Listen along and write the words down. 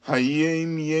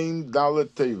Hayom Yom Dalet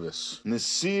Teves.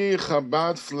 Nesi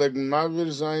Chabad pflegt mavir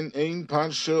sein ein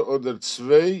Parsha oder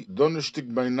zwei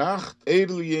Donnerstag bei Nacht,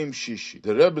 Edel Yom Shishi.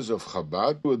 The Rebbes of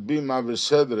Chabad would be mavir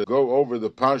sidrah, go over the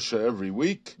Parsha every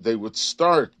week. They would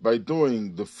start by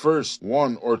doing the first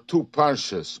one or two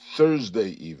Parshas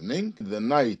Thursday evening, the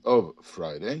night of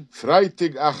Friday.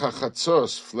 Freitag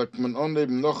achachatzos pflegt man onheb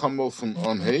noch einmal von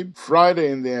onheb.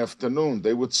 Friday in the afternoon,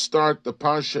 they would start the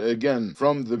Parsha again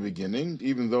from the beginning,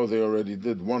 even though they already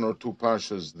did one or two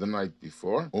Parshas the night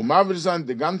before. Umavir sein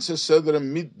the ganze sidrah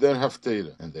mit der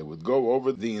haftarah. And they would go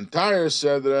over the entire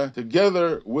sidrah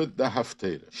together with the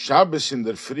haftarah. Shabbos in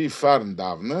der Früh fahren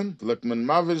davnen, like man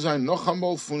mavir sein noch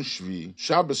einmal von Shvi.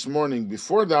 Shabbos morning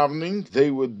before davening,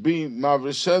 they would be mavir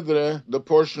sidrah, the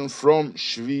portion from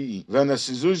Shvi. When es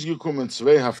is ausgekommen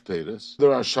zwei haftarahs,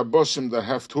 there are Shabbosim that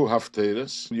have two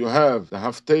haftarahs. You have the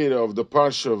haftarah of the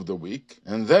Parsha of the week,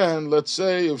 and then let's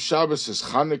say if Shabbos is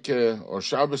Chanukah or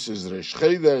Shabbos is Rosh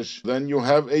Chodesh, then you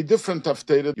have a different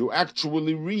haftarah. You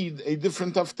actually read a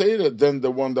different haftarah than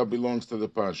the one that belongs to the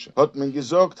Parsha. Hat man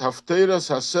gesagt, haftaras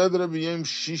ha-sidrah b'yom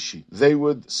shishi. They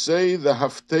would say the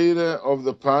haftarah of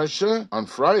the Parsha on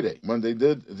Friday, when they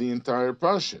did the entire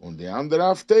Parsha. Und die andere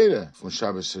haftarah, von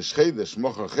Shabbos Rosh Chodesh,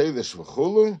 Mocha Chodesh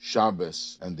v'chulu,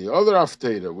 Shabbos. And the other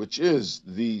haftarah, which is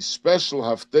the special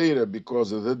haftarah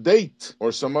because of the date,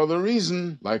 or some other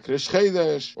reason, like Rosh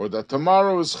Chodesh, or that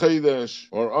tomorrow is Chodesh,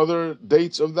 or other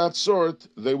dates of that sort,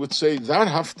 they would say that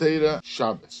haftarah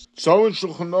Shabbos. So in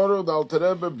Shulchan Aruch, the Alter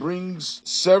Rebbe brings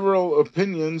several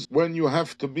opinions when you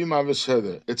have to be Mavir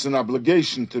Sidrah. It's an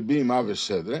obligation to be Mavir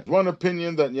Sidrah. One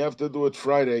opinion that you have to do it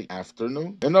Friday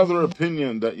afternoon. Another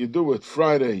opinion that you do it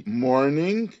Friday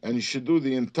morning, and you should do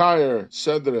the entire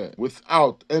Sidrah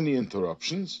without any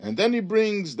interruptions. And then he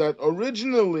brings that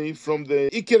originally from the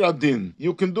Ikir Adin,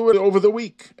 you can do it over the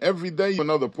week. Every day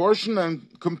another portion and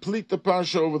complete the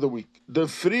Parsha over the week. The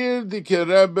Friedrike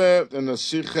Rebbe in a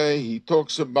sidrah, he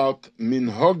talks about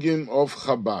minhagim of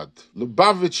Chabad.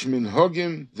 Lubavitch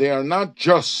minhagim, they are not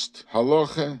just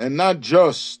halacha and not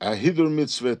just a hidur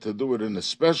mitzvah to do it in a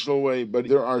special way, but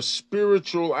there are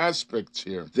spiritual aspects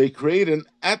here. They create an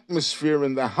atmosphere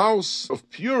in the house of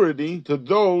purity to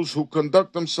those who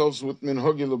conduct themselves with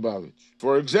minhagi Lubavitch.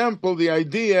 For example, the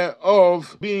idea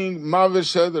of being mavir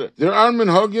sidrah. There are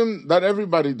minhagim that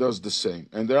everybody does the same,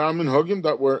 and there are minhagim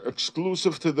that were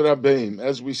exclusive to the Rebbeim,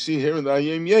 as we see here in the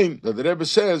Hayom Yom, that the Rebbe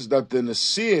says that the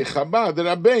Nesi'e Chabad, the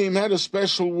Rebbeim, had a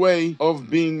special way of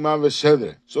being mavir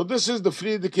sidrah. So this is the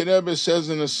Friedrike Rebbe says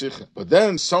in a sidrah. But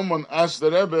then someone asked the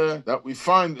Rebbe that we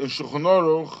find in Shulchan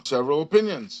Aruch several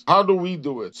opinions. How do we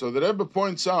do it? So the Rebbe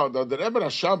points out that the Rebbe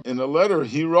Rashab, in a letter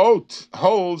he wrote,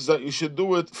 holds that you should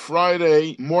do it Friday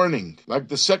morning, like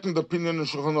the second opinion in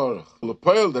Shulchan Aruch.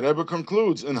 L'poel, the Rebbe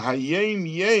concludes, in Hayom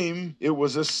Yom, it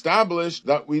was established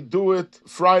that we do it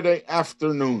Friday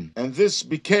afternoon. And this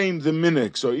became the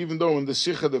minhag. So even though in the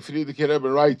sidrah the Friedrike Rebbe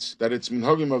writes that it's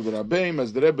minhagim of the Rebbeim,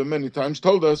 as the Rebbe many times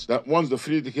told us, that once the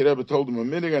Friedrike Rebbe told him a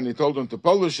minhag and he told him to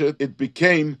publish it, it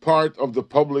became part of the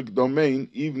public domain,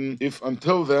 even if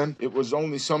until then it was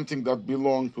only something that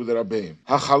belonged to the Rebbeim.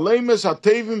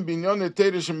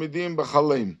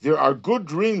 There are good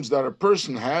dreams that a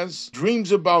person has,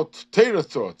 dreams about Torah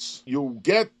thoughts. You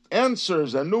get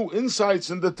answers and new insights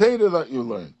in the Torah that you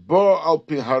learn.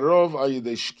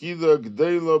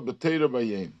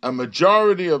 A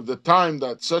majority of the time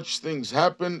that such things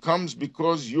happen comes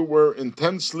because you were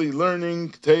intensely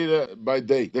learning Torah by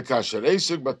day.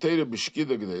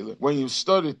 When you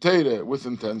study Torah with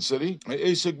intensity,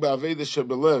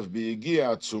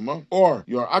 or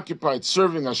you're occupied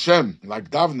serving Hashem, like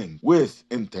davening, with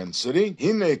intensity,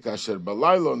 when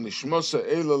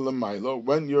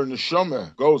your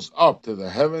neshama goes up to the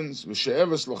heavens,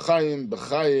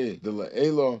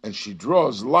 and she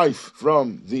draws life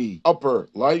from the upper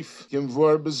life,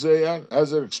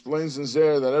 as it explains in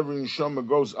Zohar that every neshama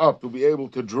goes up to be able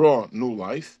to draw new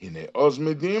life. When his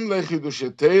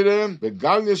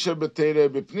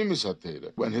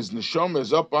neshama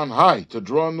is up on high to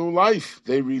draw new life,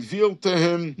 they reveal to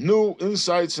him new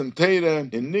insights in Torah,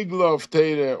 in nigleh of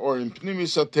Torah, or in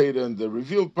pnimiyus Torah, and the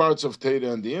revealed parts of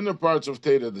Torah, and the inner parts of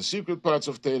Torah, the secret parts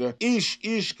of Torah.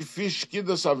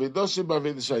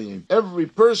 Every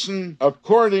person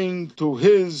according to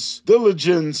his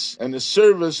diligence and the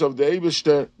service of the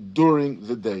Eibishter during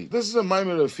the day. This is a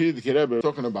maimon of Friedrike Rebbe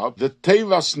talking about the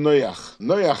Teves Noach,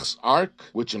 Noach's ark,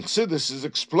 which in Chassidus is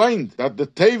explained that the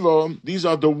Teva, these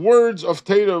are the words of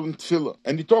Torah and Tefillah.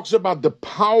 And he talks about the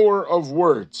power of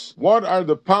words. What are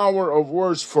the power of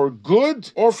words for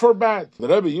good or for bad? The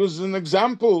Rebbe uses an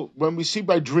example when we see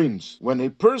by dreams. When a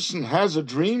person has a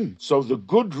dream, dream. So the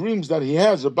good dreams that he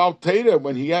has about Torah,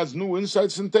 when he has new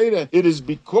insights in Torah, it is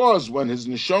because when his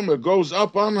neshama goes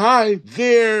up on high,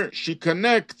 there she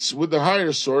connects with the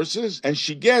higher sources and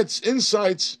she gets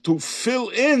insights to fill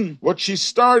in what she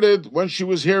started when she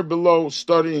was here below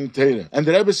studying Torah. And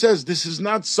the Rebbe says this is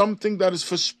not something that is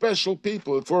for special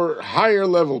people, for higher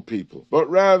level people, but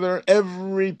rather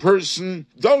every person.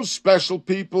 Those special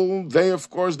people, they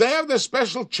have their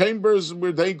special chambers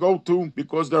where they go to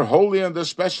because they're holy and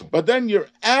they're special. But then your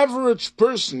average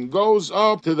person goes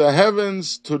up to the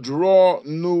heavens to draw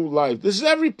new life. This is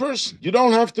every person. You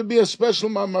don't have to be a special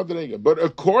Madrega, but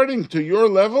according to your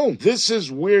level, this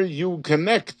is where you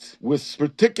connect with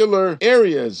particular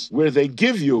areas where they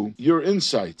give you your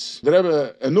insights. The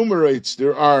Rebbe enumerates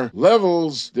there are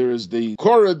levels. There is the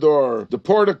corridor, the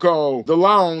portico, the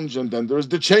lounge, and then there is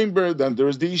the chamber, then there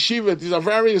is the yeshiva. These are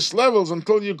various levels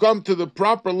until you come to the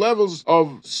proper levels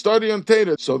of study on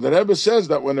Torah. So the Rebbe says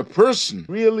that when a person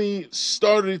really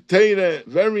studied Torah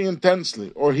very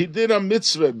intensely, or he did a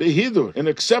mitzvah, behidur, in an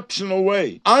exceptional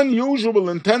way, unusual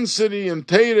intensity in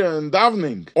Torah and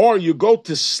davening, or you go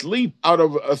to sleep out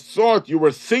of a thought you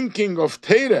were thinking of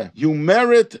Torah, you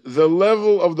merit the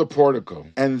level of the portico.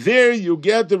 And there you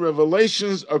get the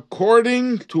revelations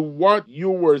according to what you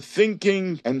were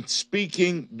thinking and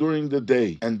speaking during the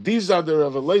day. And these are the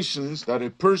revelations that a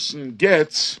person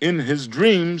gets in his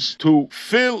dreams to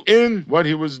fill in what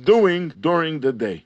he was doing during the day.